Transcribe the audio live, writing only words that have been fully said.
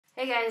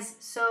Hey guys,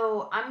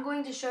 so I'm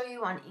going to show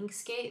you on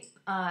Inkscape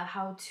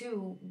how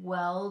to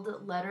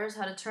weld letters,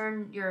 how to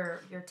turn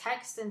your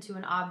text into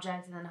an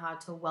object, and then how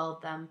to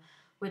weld them,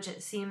 which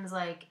it seems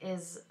like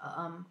is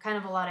kind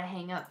of a lot of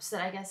hang-ups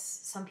that I guess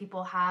some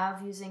people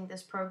have using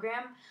this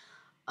program.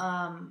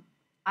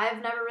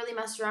 I've never really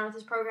messed around with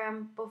this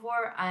program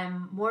before.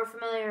 I'm more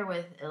familiar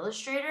with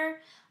Illustrator,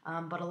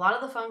 but a lot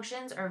of the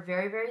functions are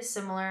very, very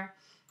similar.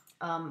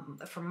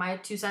 From my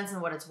 2 cents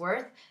and what it's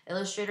worth,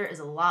 Illustrator is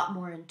a lot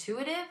more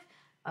intuitive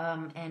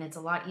and it's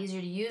a lot easier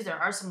to use. There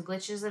are some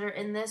glitches that are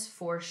in this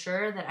for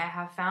sure that I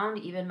have found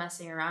even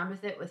messing around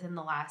with it within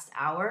the last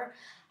hour.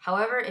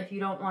 However, if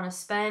you don't want to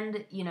spend,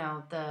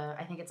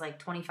 I think it's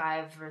like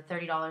 $25 or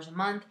 $30 a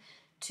month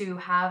to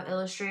have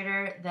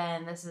Illustrator,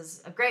 then this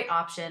is a great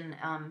option.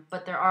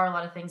 But there are a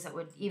lot of things that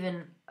would,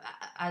 even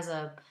as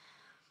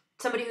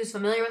somebody who's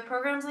familiar with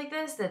programs like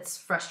this, that's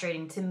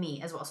frustrating to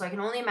me as well. So I can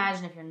only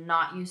imagine if you're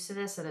not used to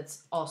this that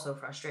it's also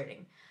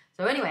frustrating.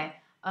 So anyway,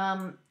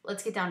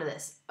 let's get down to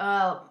this.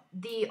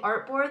 The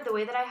artboard, the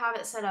way that I have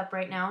it set up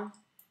right now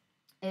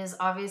is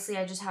obviously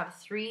I just have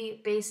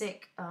 3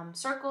 basic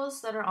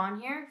circles that are on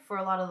here for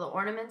a lot of the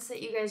ornaments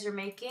that you guys are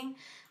making.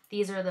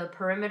 These are the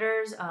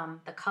perimeters,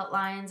 the cut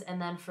lines,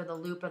 and then for the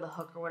loop or the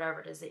hook or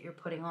whatever it is that you're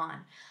putting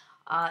on.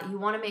 You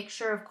want to make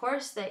sure, of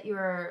course, that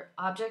your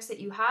objects that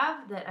you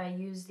have, that I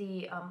use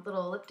the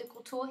little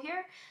elliptical tool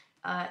here,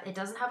 it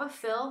doesn't have a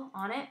fill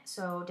on it.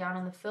 So down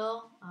in the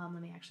fill,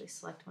 let me actually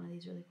select one of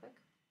these really quick.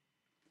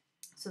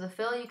 So the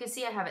fill, you can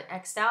see I have it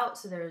X'd out,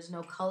 so there's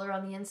no color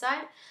on the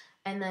inside.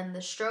 And then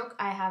the stroke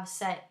I have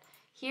set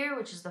here,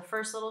 which is the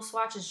first little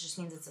swatch, it just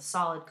means it's a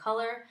solid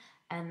color.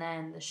 And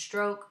then the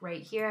stroke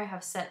right here I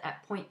have set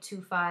at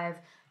 0.25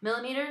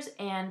 millimeters,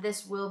 and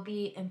this will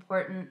be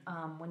important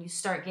when you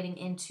start getting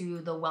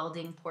into the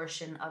welding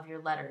portion of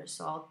your letters.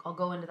 So I'll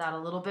go into that a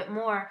little bit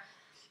more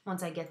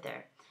once I get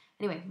there.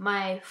 Anyway,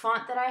 my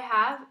font that I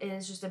have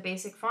is just a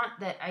basic font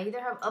that I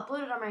either have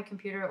uploaded on my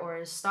computer or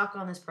is stock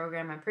on this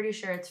program. I'm pretty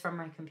sure it's from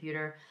my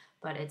computer,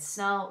 but it's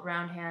Snell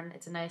Roundhand.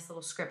 It's a nice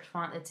little script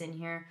font that's in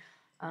here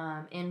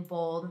in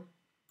bold.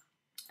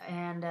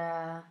 And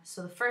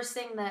so the first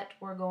thing that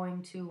we're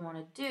going to want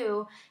to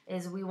do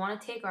is we want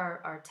to take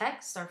our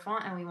text, our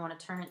font, and we want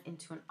to turn it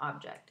into an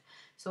object.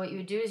 So what you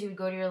would do is you would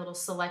go to your little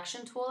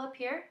selection tool up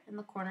here in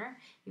the corner.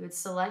 You would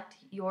select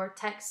your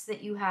text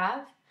that you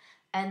have,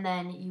 and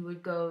then you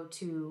would go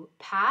to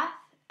path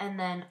and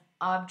then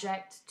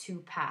object to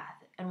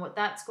path. And what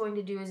that's going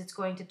to do is it's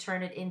going to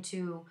turn it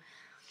into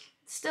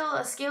still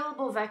a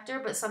scalable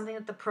vector, but something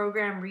that the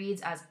program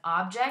reads as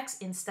objects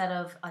instead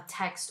of a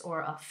text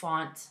or a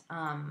font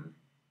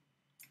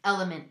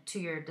element to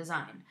your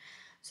design.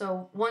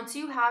 So once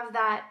you have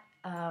that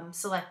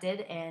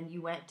selected and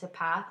you went to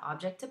path,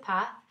 object to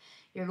path,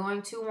 you're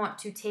going to want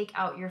to take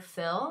out your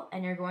fill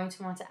and you're going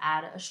to want to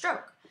add a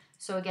stroke.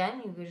 So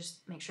again, you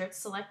just make sure it's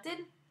selected,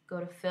 go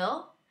to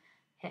fill,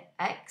 hit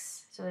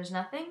X, so there's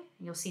nothing.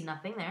 You'll see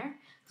nothing there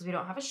because we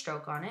don't have a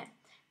stroke on it.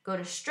 Go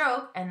to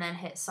stroke and then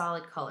hit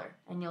solid color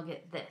and you'll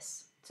get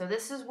this. So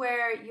this is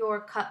where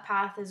your cut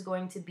path is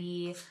going to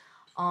be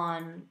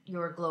on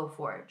your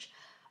Glowforge.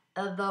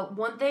 The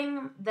one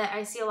thing that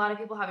I see a lot of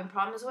people having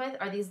problems with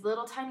are these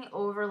little tiny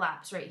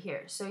overlaps right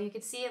here. So you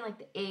can see in like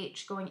the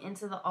H going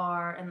into the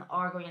R and the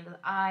R going into the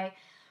I.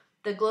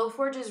 The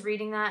Glowforge is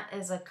reading that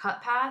as a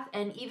cut path,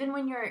 and even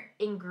when you're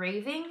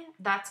engraving,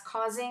 that's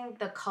causing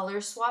the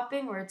color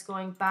swapping where it's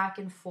going back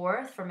and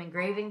forth from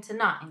engraving to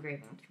not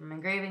engraving, from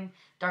engraving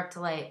dark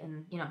to light,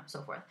 and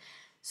so forth.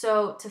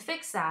 So to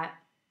fix that,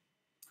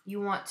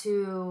 you want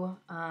to,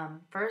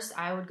 first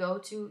I would go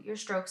to your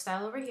stroke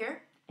style over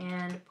here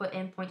and put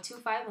in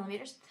 0.25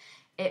 millimeters.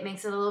 It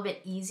makes it a little bit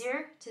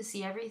easier to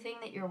see everything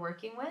that you're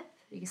working with.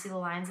 You can see the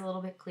lines a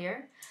little bit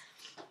clearer.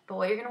 But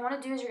what you're going to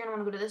want to do is you're going to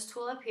want to go to this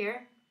tool up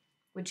here,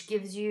 which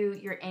gives you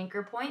your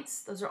anchor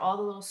points. Those are all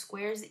the little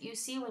squares that you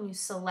see when you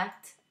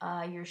select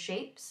your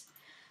shapes.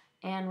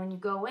 And when you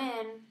go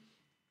in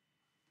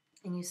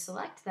and you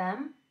select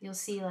them, you'll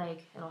see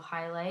like it'll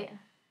highlight.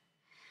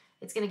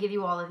 It's going to give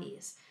you all of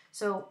these.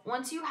 So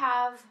once you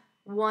have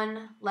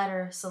one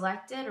letter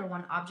selected or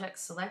one object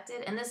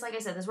selected, and this, like I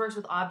said, this works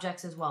with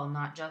objects as well,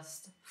 not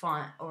just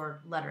font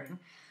or lettering.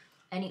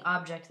 Any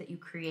object that you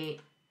create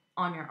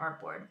on your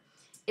artboard.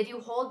 If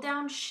you hold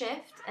down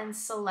Shift and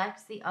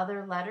select the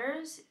other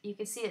letters, you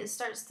can see it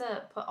starts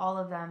to put all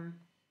of them,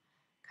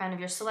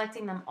 you're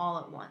selecting them all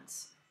at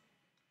once.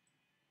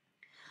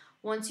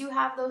 Once you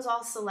have those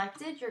all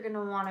selected, you're going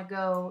to want to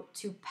go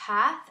to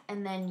Path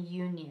and then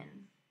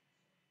Union.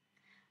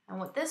 And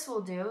what this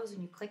will do is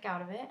when you click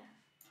out of it,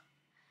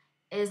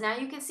 is now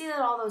you can see that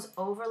all those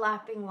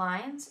overlapping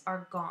lines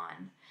are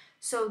gone.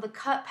 So the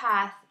cut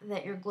path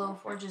that your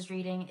Glowforge is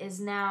reading is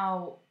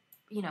now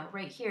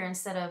right here,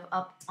 instead of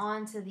up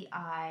onto the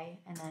I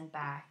and then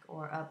back,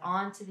 or up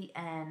onto the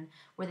N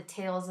where the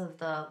tails of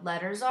the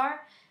letters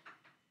are,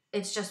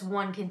 it's just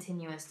one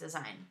continuous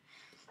design.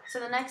 So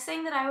the next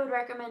thing that I would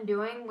recommend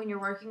doing when you're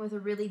working with a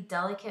really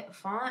delicate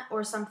font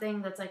or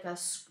something that's like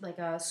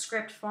a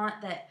script font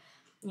that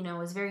you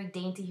know, is very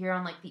dainty here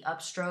on like the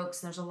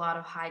upstrokes, and there's a lot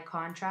of high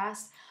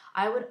contrast.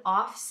 I would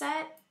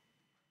offset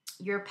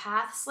your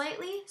path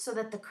slightly so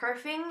that the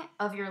kerfing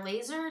of your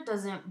laser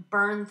doesn't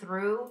burn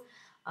through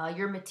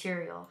your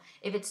material.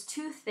 If it's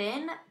too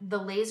thin, the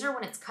laser,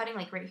 when it's cutting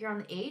like right here on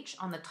the H,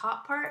 on the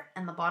top part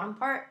and the bottom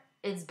part,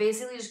 it's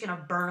basically just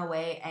gonna burn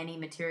away any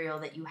material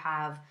that you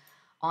have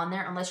on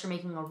there unless you're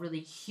making a really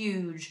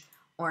huge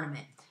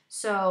ornament.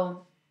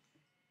 So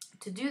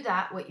to do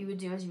that, what you would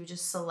do is you would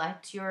just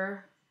select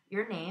your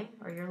name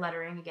or your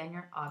lettering, again,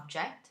 your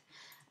object,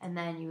 and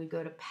then you would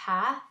go to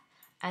path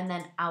and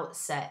then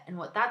outset. And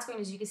what that's going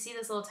to do is you can see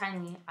this little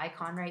tiny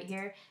icon right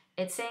here.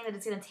 It's saying that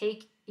it's going to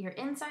take your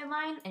inside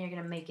line and you're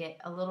going to make it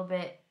a little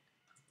bit,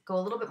 go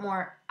a little bit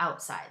more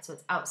outside. So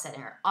it's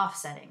outsetting or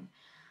offsetting.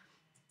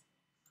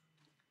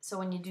 So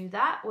when you do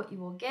that, what you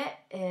will get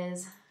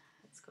is,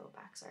 let's go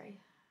back, sorry,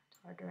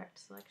 to our direct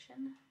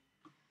selection.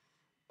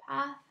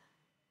 Path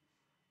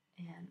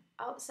and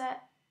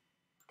outset.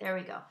 There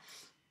we go.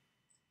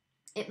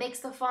 It makes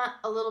the font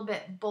a little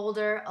bit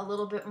bolder, a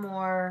little bit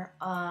more,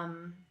 a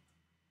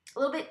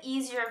little bit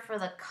easier for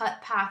the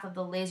cut path of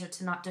the laser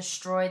to not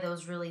destroy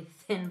those really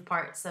thin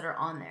parts that are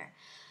on there.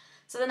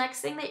 So the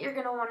next thing that you're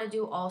going to want to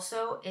do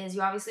also is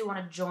you obviously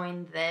want to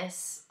join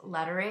this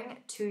lettering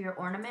to your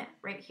ornament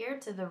right here,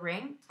 to the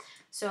ring.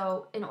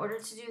 So in order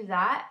to do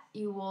that,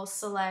 you will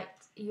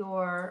select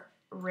your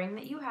ring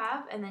that you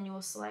have, and then you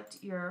will select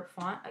your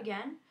font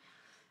again,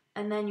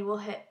 and then you will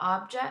hit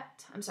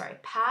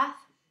path,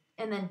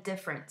 and then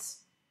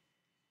difference.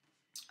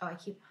 Oh, I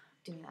keep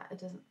doing that. It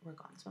doesn't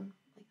work on this one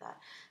like that.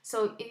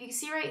 So if you can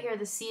see right here,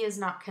 the C is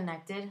not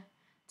connected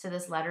to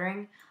this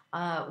lettering.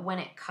 When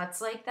it cuts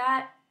like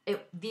that,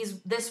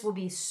 this will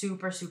be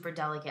super, super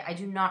delicate. I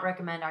do not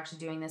recommend actually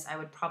doing this. I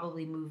would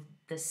probably move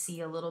the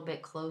C a little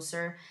bit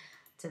closer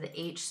to the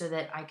H so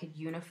that I could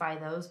unify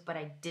those, but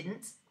I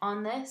didn't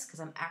on this because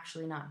I'm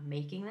actually not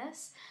making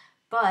this.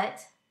 But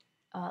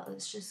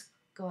let's just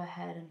go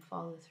ahead and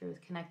follow through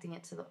with connecting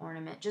it to the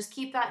ornament. Just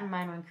keep that in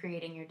mind when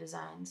creating your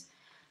designs.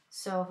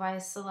 So if I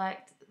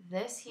select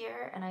this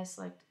here and I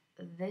select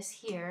this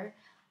here,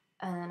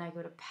 and then I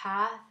go to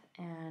path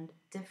and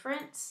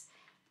difference,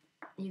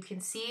 you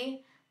can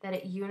see that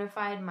it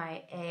unified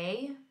my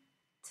A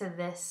to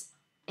this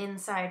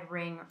inside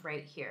ring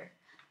right here.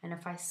 And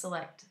if I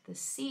select the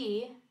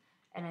C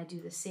and I do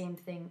the same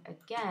thing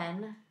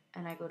again,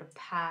 and I go to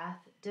path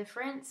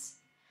difference,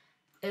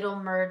 it'll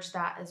merge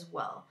that as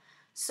well.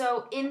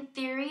 So in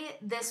theory,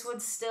 this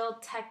would still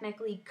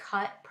technically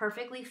cut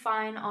perfectly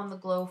fine on the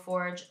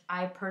Glowforge.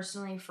 I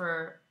personally,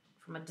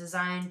 from a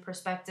design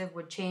perspective,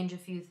 would change a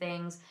few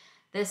things.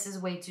 This is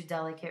way too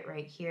delicate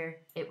right here.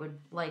 It would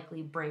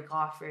likely break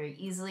off very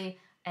easily,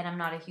 and I'm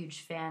not a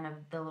huge fan of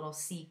the little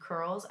C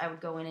curls. I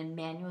would go in and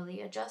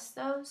manually adjust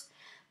those.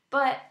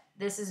 But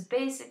this is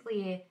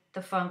basically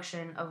the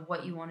function of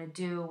what you want to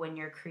do when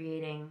you're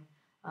creating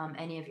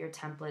any of your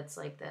templates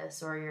like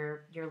this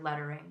or your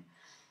lettering.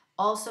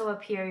 Also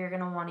up here, you're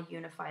going to want to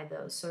unify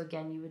those. So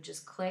again, you would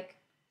just click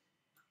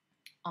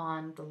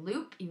on the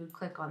loop. You would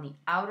click on the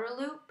outer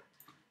loop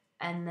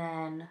and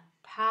then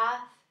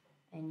path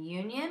and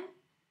union,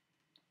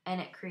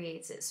 and it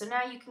creates it. So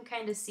now you can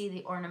kind of see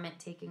the ornament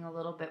taking a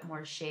little bit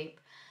more shape.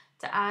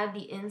 To add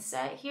the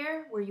inset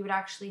here, where you would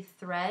actually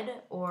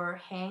thread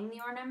or hang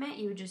the ornament,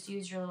 you would just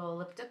use your little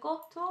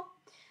elliptical tool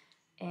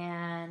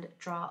and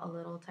draw a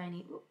little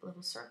tiny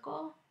little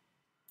circle,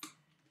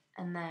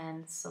 and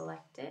then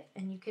select it.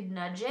 And you could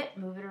nudge it,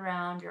 move it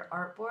around your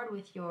artboard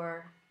with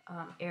your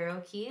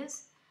arrow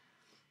keys.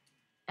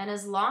 And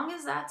as long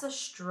as that's a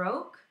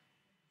stroke,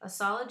 a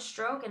solid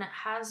stroke, and it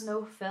has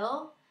no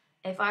fill,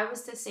 if I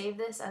was to save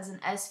this as an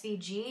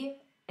SVG,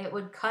 it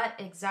would cut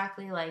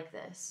exactly like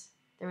this.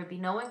 There would be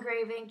no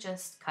engraving,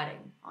 just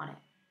cutting on it.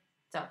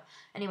 So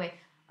anyway,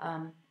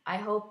 I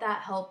hope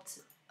that helped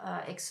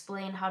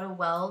explain how to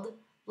weld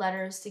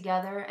letters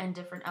together and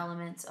different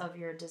elements of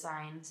your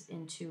designs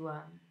into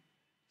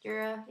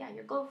your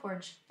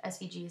Glowforge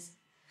SVGs.